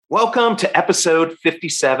Welcome to episode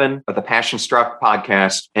 57 of the Passion Struck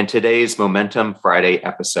podcast and today's Momentum Friday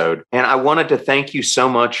episode. And I wanted to thank you so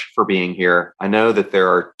much for being here. I know that there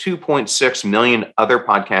are 2.6 million other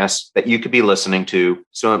podcasts that you could be listening to.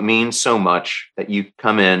 So it means so much that you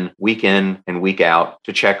come in and week out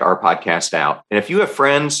to check our podcast out. And if you have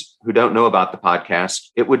friends who don't know about the podcast,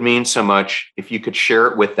 it would mean so much if you could share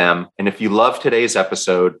it with them. And if you love today's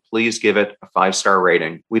episode, please give it a 5-star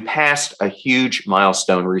rating. We passed a huge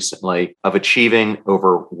milestone recently of achieving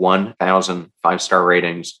over 1,000 5-star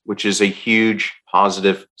ratings, which is a huge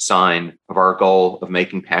positive sign of our goal of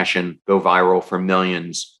making Passion go viral for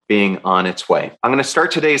millions being on its way. I'm going to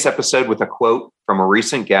start today's episode with a quote from a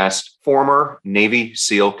recent guest, former Navy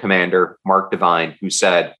SEAL Commander Mark Divine, who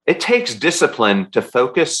said, "It takes discipline to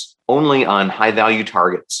focus only on high-value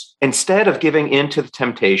targets. Instead of giving in to the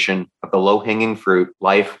temptation of the low-hanging fruit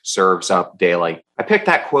life serves up daily." I picked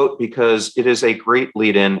that quote because it is a great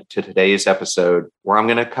lead-in to today's episode, where I'm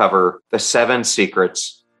going to cover the 7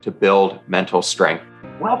 secrets to build mental strength.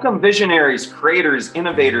 Welcome, visionaries, creators,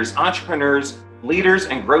 innovators, entrepreneurs, leaders,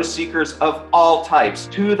 and growth seekers of all types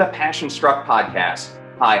to the Passion Struck podcast.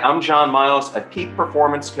 Hi, I'm John Miles, a peak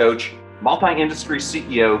performance coach, multi-industry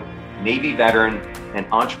CEO, Navy veteran, and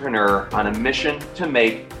entrepreneur on a mission to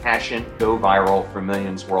make passion go viral for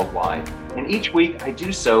millions worldwide. And each week I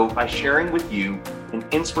do so by sharing with you an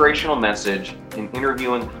inspirational message and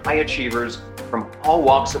interviewing high achievers from all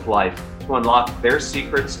walks of life to unlock their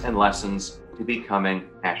secrets and lessons to becoming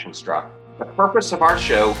passion struck. The purpose of our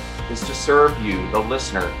show is to serve you, the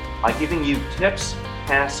listener, by giving you tips,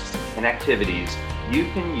 tasks, and activities you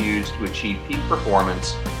can use to achieve peak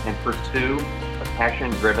performance and pursue the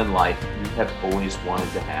passion-driven life you have always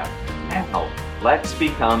wanted to have. Now, let's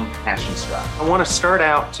become passion struck. I want to start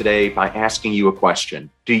out today by asking you a question.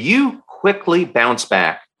 Do you quickly bounce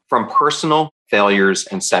back from personal failures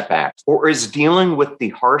and setbacks? Or is dealing with the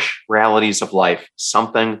harsh realities of life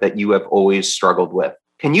something that you have always struggled with?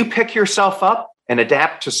 Can you pick yourself up and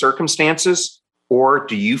adapt to circumstances? Or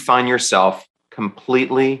do you find yourself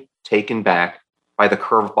completely taken back by the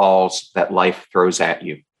curveballs that life throws at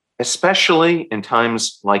you? Especially in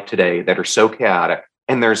times like today that are so chaotic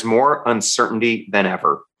and there's more uncertainty than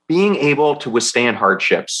ever. Being able to withstand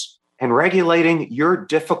hardships and regulating your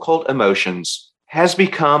difficult emotions has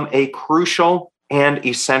become a crucial and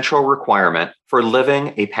essential requirement for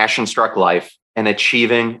living a passion-struck life and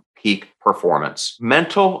achieving peak performance.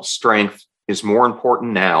 Mental strength is more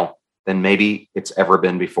important now than maybe it's ever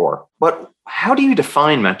been before. But how do you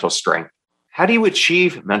define mental strength? How do you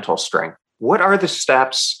achieve mental strength? What are the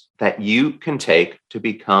steps that you can take to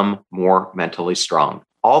become more mentally strong?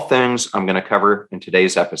 All things I'm going to cover in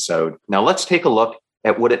today's episode. Now let's take a look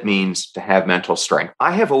at what it means to have mental strength.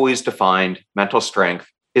 I have always defined mental strength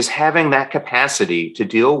as having that capacity to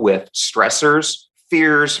deal with stressors,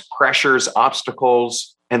 fears, pressures,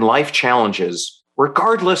 obstacles, and life challenges,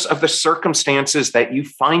 regardless of the circumstances that you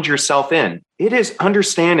find yourself in. It is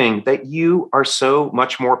understanding that you are so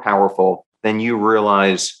much more powerful than you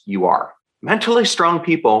realize you are. Mentally strong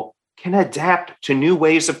people can adapt to new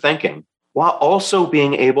ways of thinking while also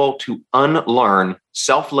being able to unlearn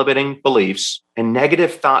self-limiting beliefs and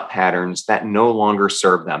negative thought patterns that no longer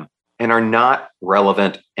serve them and are not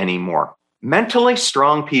relevant anymore. Mentally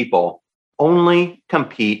strong people only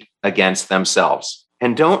compete against themselves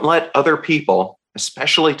and don't let other people,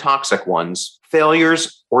 especially toxic ones,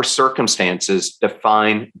 failures, or circumstances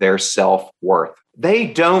define their self-worth. They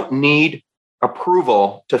don't need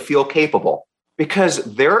approval to feel capable because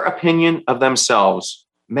their opinion of themselves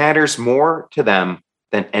matters more to them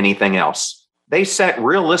than anything else. They set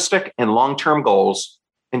realistic and long-term goals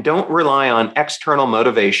and don't rely on external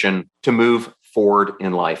motivation to move forward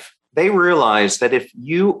in life. They realize that if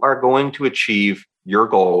you are going to achieve your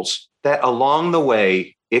goals, that along the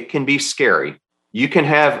way, it can be scary. You can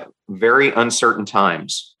have very uncertain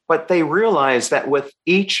times, but they realize that with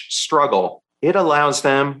each struggle, it allows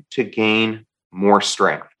them to gain more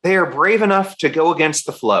strength. They are brave enough to go against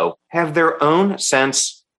the flow, have their own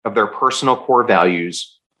sense of their personal core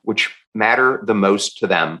values, which matter the most to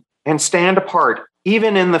them, and stand apart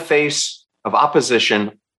even in the face of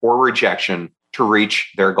opposition or rejection to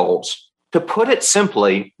reach their goals. To put it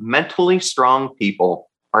simply, mentally strong people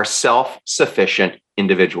are self-sufficient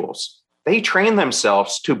individuals. They train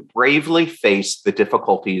themselves to bravely face the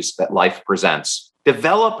difficulties that life presents,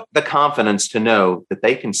 develop the confidence to know that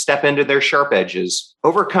they can step into their sharp edges,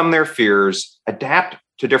 overcome their fears, adapt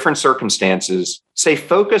to different circumstances, stay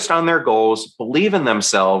focused on their goals, believe in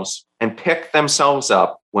themselves, and pick themselves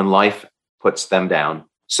up when life puts them down.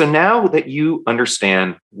 So now that you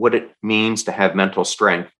understand what it means to have mental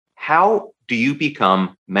strength, how do you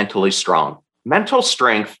become mentally strong? Mental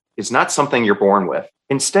strength is not something you're born with.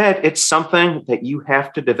 Instead, it's something that you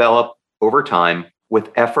have to develop over time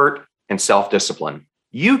with effort and self-discipline.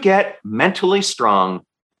 You get mentally strong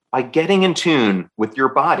by getting in tune with your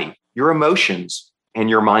body, your emotions, and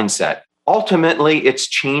your mindset. Ultimately, it's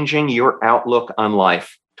changing your outlook on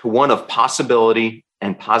life to one of possibility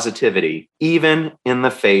and positivity, even in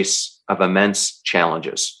the face of immense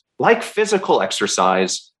challenges. Like physical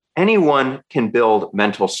exercise, anyone can build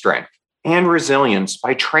mental strength and resilience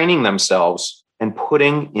by training themselves and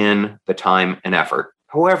putting in the time and effort.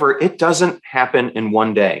 However, it doesn't happen in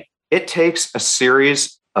one day. It takes a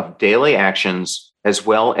series of daily actions as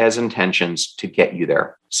well as intentions to get you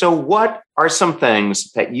there. So what are some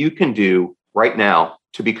things that you can do right now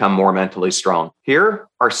to become more mentally strong? Here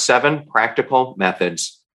are 7 practical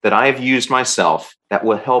methods that I've used myself that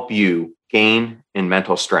will help you gain in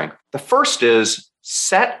mental strength. The first is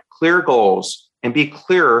set clear goals and be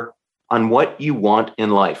clear on what you want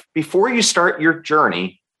in life. Before you start your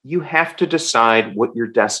journey, you have to decide what your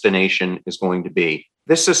destination is going to be.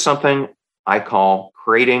 This is something I call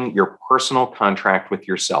creating your personal contract with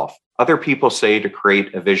yourself. Other people say to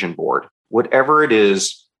create a vision board. Whatever it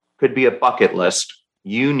is, could be a bucket list.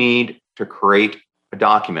 You need to create a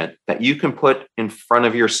document that you can put in front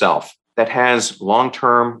of yourself that has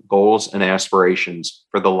long-term goals and aspirations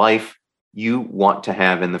for the life you want to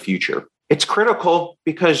have in the future. It's critical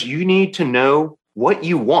because you need to know what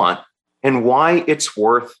you want and why it's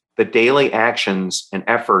worth the daily actions and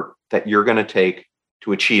effort that you're going to take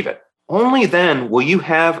to achieve it. Only then will you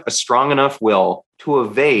have a strong enough will to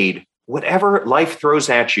evade whatever life throws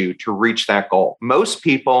at you to reach that goal. Most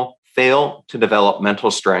people fail to develop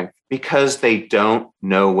mental strength because they don't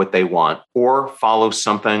know what they want or follow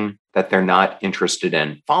something that they're not interested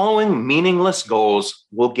in. Following meaningless goals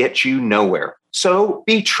will get you nowhere. So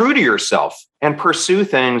be true to yourself and pursue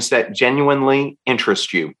things that genuinely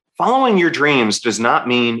interest you. Following your dreams does not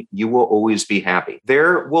mean you will always be happy.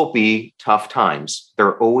 There will be tough times.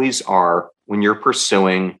 There always are when you're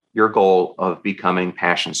pursuing your goal of becoming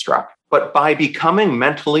passion-struck. But by becoming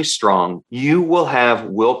mentally strong, you will have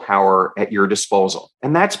willpower at your disposal.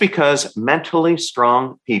 And that's because mentally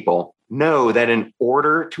strong people know that in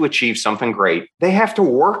order to achieve something great, they have to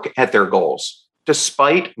work at their goals,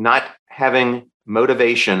 despite not having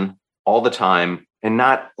motivation all the time and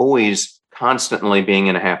not always constantly being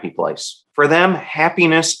in a happy place. For them,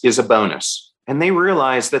 happiness is a bonus, and they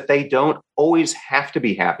realize that they don't always have to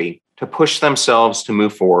be happy to push themselves to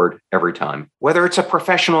move forward every time. Whether it's a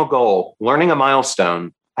professional goal, learning a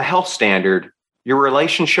milestone, a health standard, your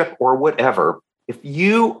relationship, or whatever, if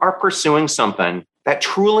you are pursuing something that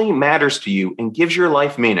truly matters to you and gives your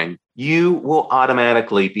life meaning, you will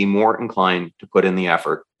automatically be more inclined to put in the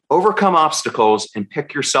effort. Overcome obstacles and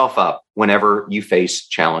pick yourself up whenever you face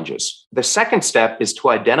challenges. The second step is to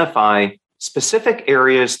identify specific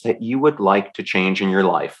areas that you would like to change in your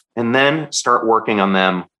life, and then start working on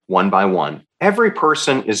them one by one. Every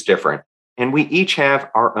person is different, and we each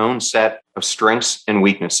have our own set of strengths and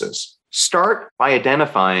weaknesses. Start by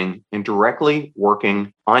identifying and directly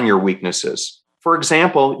working on your weaknesses. For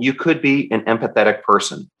example, you could be an empathetic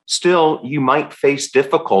person. Still, you might face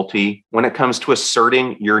difficulty when it comes to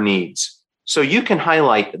asserting your needs. So you can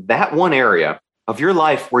highlight that one area of your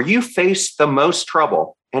life where you face the most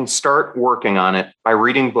trouble and start working on it by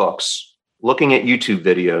reading books, looking at YouTube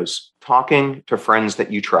videos, talking to friends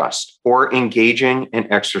that you trust, or engaging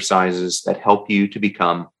in exercises that help you to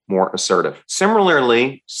become more assertive.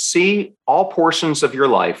 Similarly, see all portions of your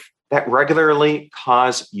life that regularly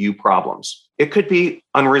cause you problems. It could be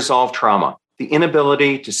unresolved trauma, the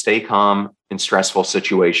inability to stay calm in stressful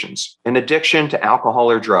situations, an addiction to alcohol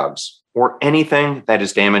or drugs, or anything that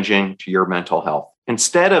is damaging to your mental health.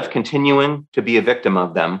 Instead of continuing to be a victim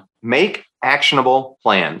of them, make actionable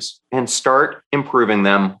plans and start improving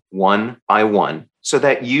them one by one so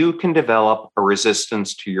that you can develop a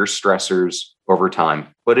resistance to your stressors over time.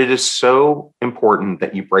 But it is so important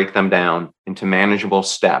that you break them down into manageable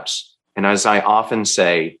steps. And as I often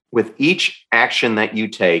say, with each action that you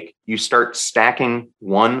take, you start stacking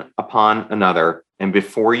one upon another. And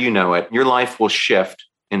before you know it, your life will shift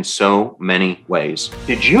in so many ways.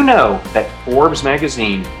 Did you know that Forbes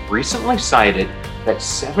magazine recently cited that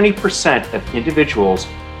 70% of individuals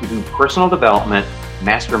who do personal development,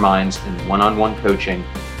 masterminds, and one-on-one coaching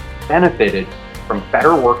benefited from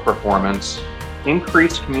better work performance,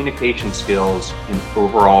 increased communication skills, and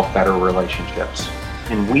overall better relationships?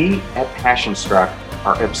 And we at PassionStruck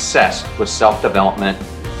are obsessed with self-development,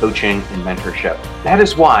 coaching, and mentorship. That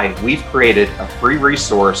is why we've created a free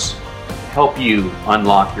resource to help you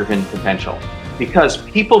unlock your hidden potential. Because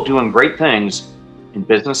people doing great things in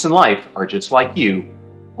business and life are just like you,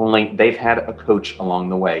 only they've had a coach along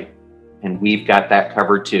the way. And we've got that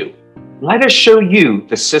covered too. Let us show you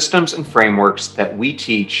the systems and frameworks that we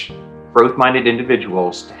teach growth-minded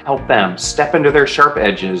individuals to help them step into their sharp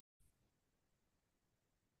edges.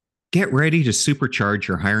 Get ready to supercharge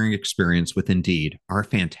your hiring experience with Indeed, our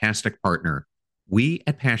fantastic partner. We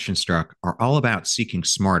at PassionStruck are all about seeking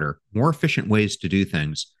smarter, more efficient ways to do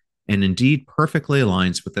things, and Indeed perfectly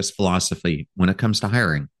aligns with this philosophy when it comes to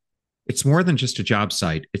hiring. It's more than just a job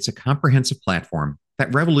site, it's a comprehensive platform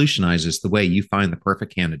that revolutionizes the way you find the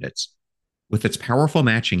perfect candidates. With its powerful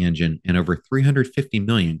matching engine and over 350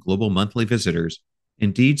 million global monthly visitors,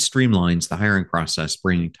 Indeed streamlines the hiring process,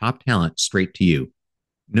 bringing top talent straight to you.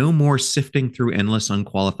 No more sifting through endless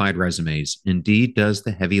unqualified resumes. Indeed does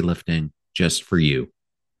the heavy lifting just for you.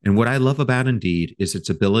 And what I love about Indeed is its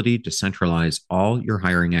ability to centralize all your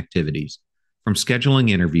hiring activities, from scheduling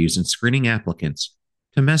interviews and screening applicants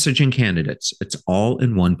to messaging candidates. It's all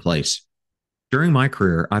in one place. During my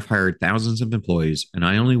career, I've hired thousands of employees, and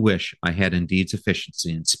I only wish I had Indeed's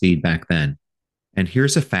efficiency and speed back then. And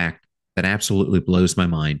here's a fact that absolutely blows my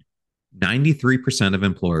mind. 93% of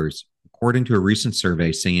employers, according to a recent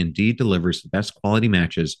survey, say Indeed delivers the best quality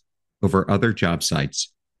matches over other job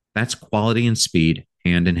sites. That's quality and speed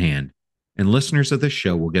hand in hand. And listeners of this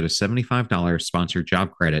show will get a $75 sponsored job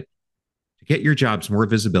credit to get your jobs more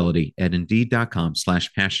visibility at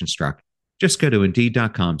Indeed.com/PassionStruck. Just go to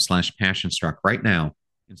Indeed.com/PassionStruck right now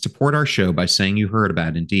and support our show by saying you heard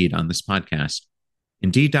about Indeed on this podcast.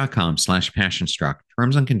 Indeed.com/PassionStruck.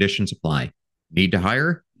 Terms and conditions apply. Need to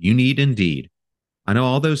hire? You need Indeed. I know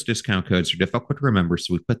all those discount codes are difficult to remember,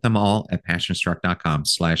 so we put them all at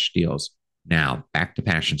PassionStruck.com/deals. Now, back to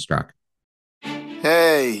PassionStruck.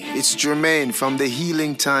 Hey, it's Jermaine from the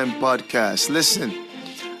Healing Time podcast. Listen,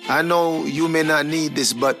 I know you may not need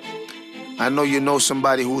this, but I know you know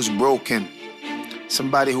somebody who's broken,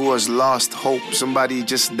 somebody who has lost hope, somebody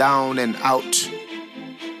just down and out.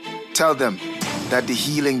 Tell them that the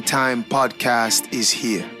Healing Time podcast is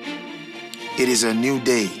here. It is a new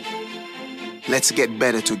day. Let's get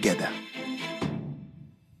better together.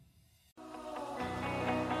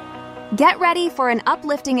 Get ready for an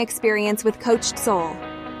uplifting experience with Coached Soul.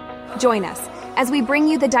 Join us as we bring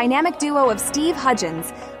you the dynamic duo of Steve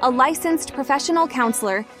Hudgens, a licensed professional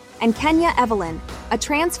counselor, and Kenya Evelyn, a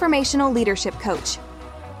transformational leadership coach.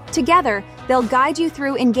 Together, they'll guide you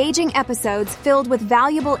through engaging episodes filled with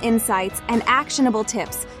valuable insights and actionable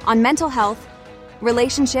tips on mental health,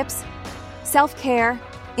 relationships, self-care,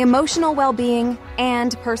 emotional well-being,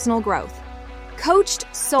 and personal growth. Coached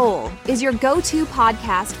Soul is your go-to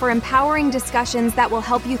podcast for empowering discussions that will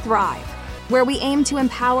help you thrive, where we aim to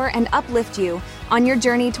empower and uplift you on your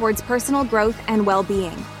journey towards personal growth and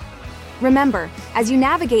well-being. Remember, as you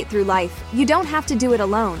navigate through life, you don't have to do it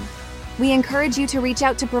alone. We encourage you to reach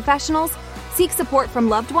out to professionals, seek support from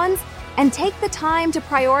loved ones, and take the time to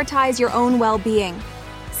prioritize your own well-being.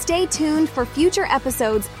 Stay tuned for future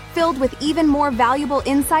episodes filled with even more valuable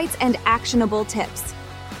insights and actionable tips.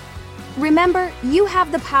 Remember, you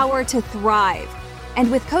have the power to thrive.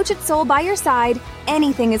 And with Coached Soul by your side,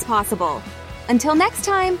 anything is possible. Until next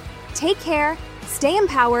time, take care, stay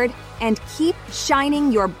empowered, and keep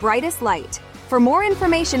shining your brightest light. For more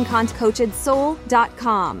information, contact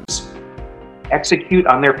CoachedSoul.com. Execute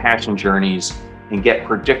on their passion journeys and get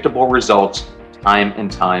predictable results time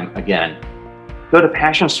and time again. Go to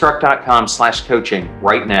PassionStruck.com/coaching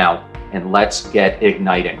right now and let's get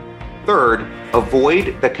igniting. Third,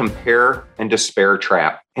 avoid the compare and despair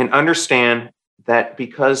trap and understand that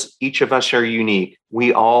because each of us are unique,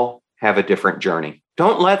 we all have a different journey.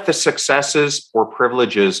 Don't let the successes or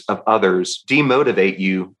privileges of others demotivate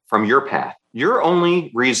you from your path. Your only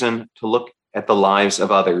reason to look at the lives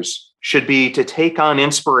of others should be to take on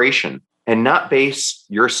inspiration and not base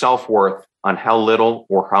your self-worth on how little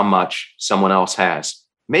or how much someone else has.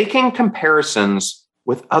 Making comparisons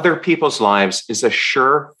with other people's lives is a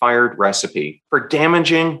surefire recipe for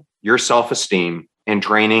damaging your self-esteem and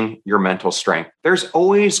draining your mental strength. There's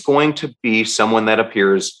always going to be someone that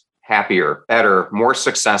appears happier, better, more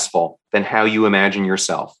successful than how you imagine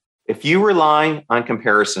yourself. If you rely on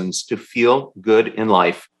comparisons to feel good in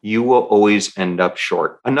life, you will always end up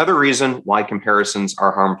short. Another reason why comparisons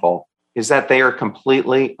are harmful is that they are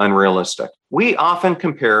completely unrealistic. We often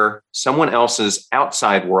compare someone else's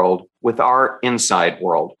outside world with our inside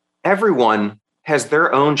world. Everyone has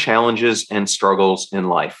their own challenges and struggles in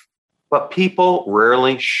life, but people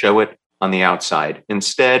rarely show it on the outside.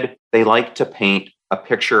 Instead, they like to paint a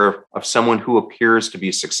picture of someone who appears to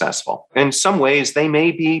be successful. In some ways, they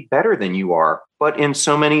may be better than you are, but in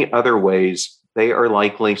so many other ways, they are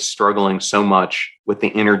likely struggling so much with the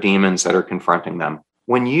inner demons that are confronting them.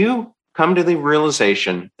 When you come to the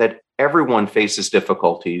realization that everyone faces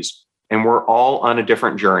difficulties and we're all on a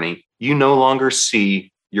different journey, you no longer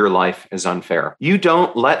see your life as unfair. You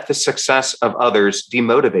don't let the success of others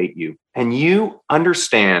demotivate you. And you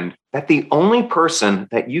understand that the only person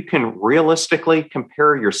that you can realistically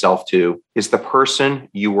compare yourself to is the person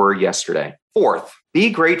you were yesterday. Fourth, be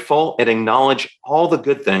grateful and acknowledge all the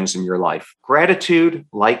good things in your life. Gratitude,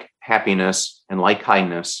 like happiness and like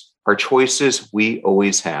kindness, are choices we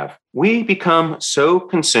always have. We become so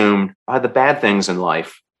consumed by the bad things in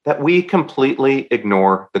life that we completely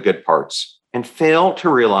ignore the good parts and fail to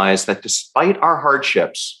realize that despite our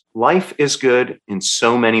hardships, life is good in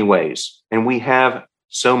so many ways, and we have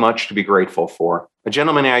so much to be grateful for. A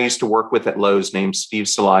gentleman I used to work with at Lowe's named Steve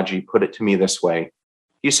Szilagyi put it to me this way.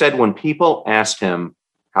 He said when people asked him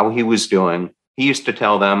how he was doing, he used to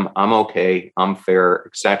tell them, I'm okay, I'm fair,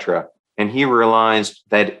 etc. And he realized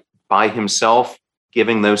that by himself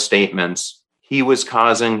giving those statements, he was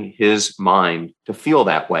causing his mind to feel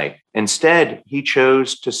that way. Instead, he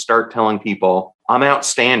chose to start telling people, I'm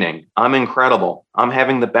outstanding, I'm incredible, I'm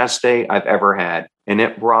having the best day I've ever had. And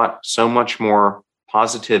it brought so much more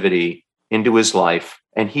positivity into his life.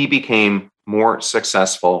 And he became more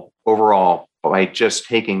successful overall by just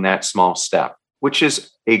taking that small step, which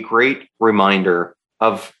is a great reminder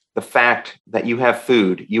of the fact that you have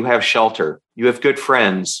food, you have shelter, you have good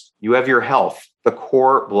friends, you have your health, the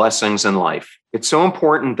core blessings in life. It's so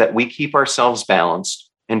important that we keep ourselves balanced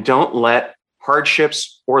and don't let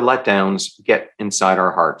hardships or letdowns get inside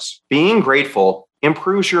our hearts. Being grateful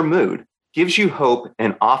improves your mood, gives you hope,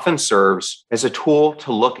 and often serves as a tool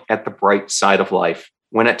to look at the bright side of life,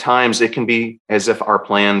 when at times it can be as if our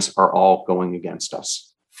plans are all going against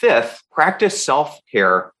us. Fifth, practice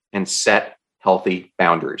self-care and set healthy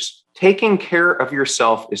boundaries. Taking care of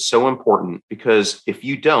yourself is so important because if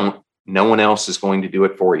you don't, no one else is going to do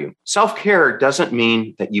it for you. Self-care doesn't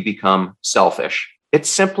mean that you become selfish. It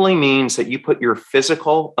simply means that you put your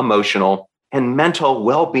physical, emotional, and mental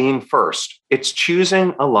well-being first. It's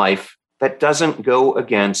choosing a life that doesn't go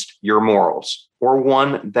against your morals or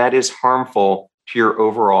one that is harmful to your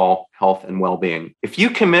overall health and well-being. If you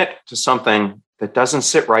commit to something that doesn't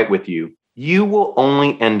sit right with you, you will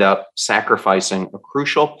only end up sacrificing a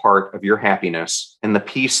crucial part of your happiness and the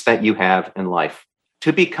peace that you have in life.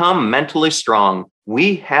 To become mentally strong,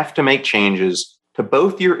 we have to make changes to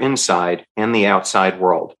both your inside and the outside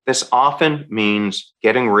world. This often means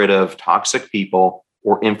getting rid of toxic people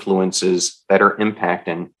or influences that are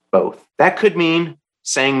impacting both. That could mean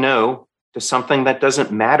saying no to something that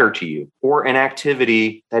doesn't matter to you or an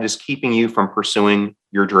activity that is keeping you from pursuing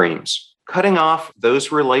your dreams. Cutting off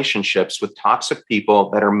those relationships with toxic people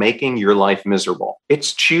that are making your life miserable.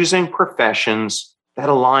 It's choosing professions that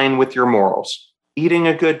align with your morals. Eating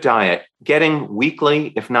a good diet, getting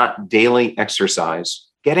weekly, if not daily exercise,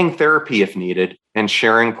 getting therapy if needed, and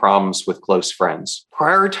sharing problems with close friends.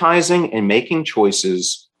 Prioritizing and making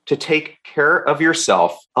choices to take care of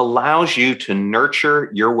yourself allows you to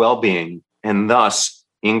nurture your well-being and thus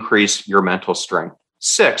increase your mental strength.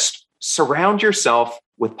 Sixth, surround yourself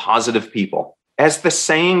with positive people. As the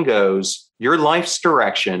saying goes, your life's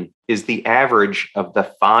direction is the average of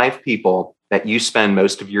the 5 people that you spend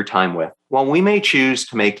most of your time with. While we may choose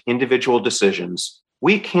to make individual decisions,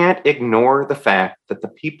 we can't ignore the fact that the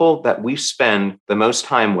people that we spend the most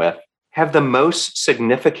time with have the most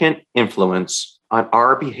significant influence on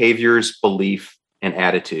our behaviors, belief, and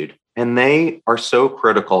attitude. And they are so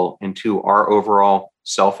critical into our overall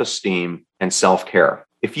self-esteem and self-care.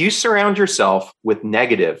 If you surround yourself with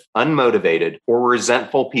negative, unmotivated, or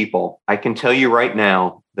resentful people, I can tell you right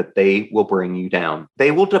now that they will bring you down.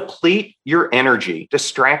 They will deplete your energy,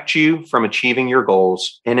 distract you from achieving your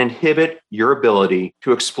goals, and inhibit your ability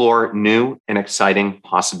to explore new and exciting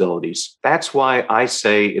possibilities. That's why I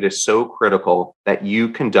say it is so critical that you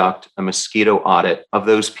conduct a mosquito audit of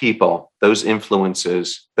those people, those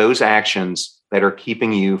influences, those actions that are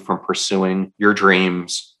keeping you from pursuing your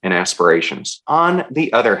dreams and aspirations. On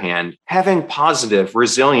the other hand, having positive,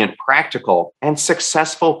 resilient, practical, and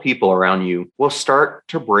successful people around you will start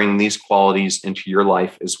to bring these qualities into your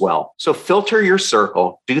life as well. So filter your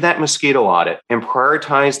circle, do that mosquito audit, and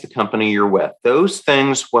prioritize the company you're with. Those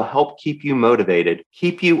things will help keep you motivated,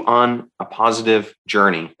 keep you on a positive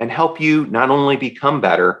journey, and help you not only become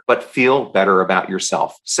better, but feel better about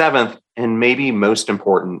yourself. Seventh, and maybe most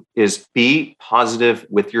important, is be positive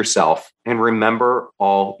with yourself and remember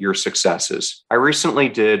all your successes. I recently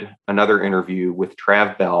did another interview with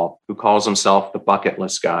Trav Bell, who calls himself the bucket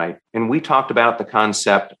list guy. And we talked about the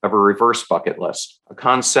concept of a reverse bucket list, a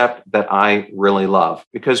concept that I really love.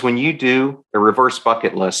 Because when you do a reverse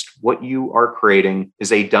bucket list, what you are creating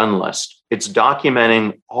is a done list. It's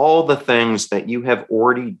documenting all the things that you have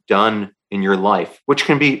already done in your life, which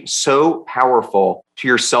can be so powerful to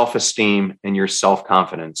your self-esteem and your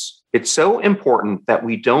self-confidence. It's so important that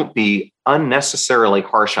we don't be unnecessarily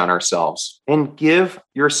harsh on ourselves and give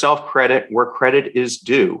yourself credit where credit is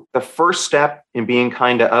due. The first step in being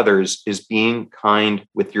kind to others is being kind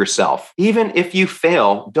with yourself. Even if you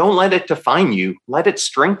fail, don't let it define you. Let it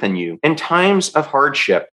strengthen you. In times of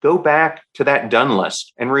hardship, go back to that done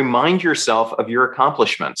list and remind yourself of your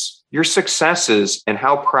accomplishments, your successes, and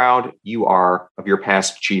how proud you are of your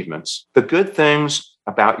past achievements. The good things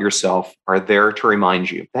about yourself are there to remind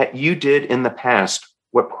you that you did in the past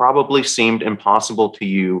what probably seemed impossible to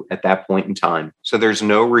you at that point in time. So there's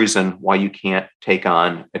no reason why you can't take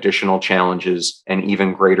on additional challenges and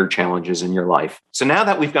even greater challenges in your life. So now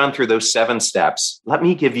that we've gone through those 7 steps, let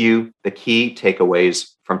me give you the key takeaways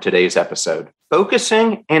from today's episode.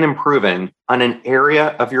 Focusing and improving on an area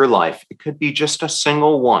of your life, it could be just a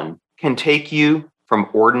single one, can take you from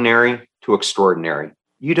ordinary to extraordinary.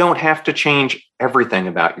 You don't have to change everything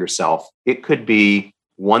about yourself. It could be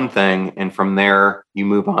one thing, and from there, you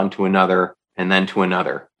move on to another and then to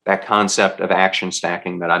another. That concept of action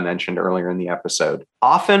stacking that I mentioned earlier in the episode.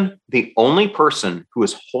 Often, the only person who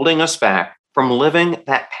is holding us back from living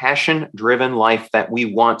that passion-driven life that we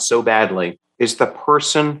want so badly is the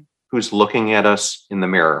person who's looking at us in the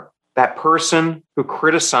mirror. That person who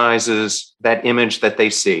criticizes that image that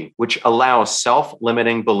they see, which allows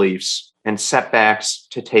self-limiting beliefs and setbacks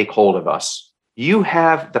to take hold of us. You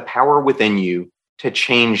have the power within you to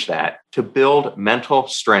change that, to build mental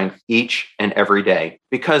strength each and every day.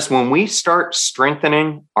 Because when we start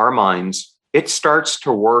strengthening our minds, it starts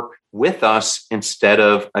to work with us instead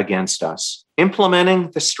of against us.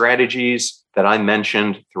 Implementing the strategies that I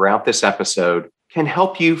mentioned throughout this episode can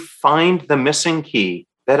help you find the missing key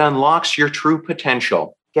that unlocks your true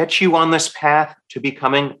potential, gets you on this path to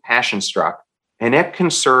becoming passion-struck. And it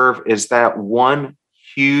can serve as that one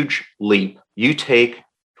huge leap you take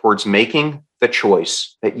towards making the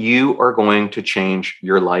choice that you are going to change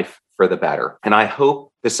your life for the better. And I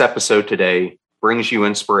hope this episode today brings you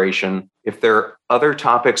inspiration. If there are other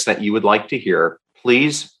topics that you would like to hear,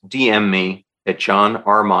 please DM me at John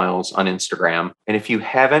R. Miles on Instagram. And if you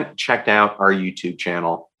haven't checked out our YouTube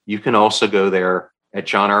channel, you can also go there at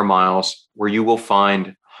John R. Miles, where you will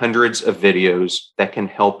find hundreds of videos that can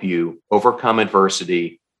help you overcome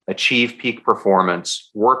adversity, achieve peak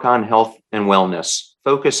performance, work on health and wellness,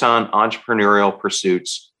 focus on entrepreneurial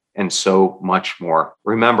pursuits, and so much more.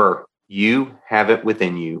 Remember, you have it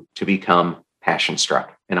within you to become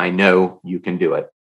passion-struck, and I know you can do it.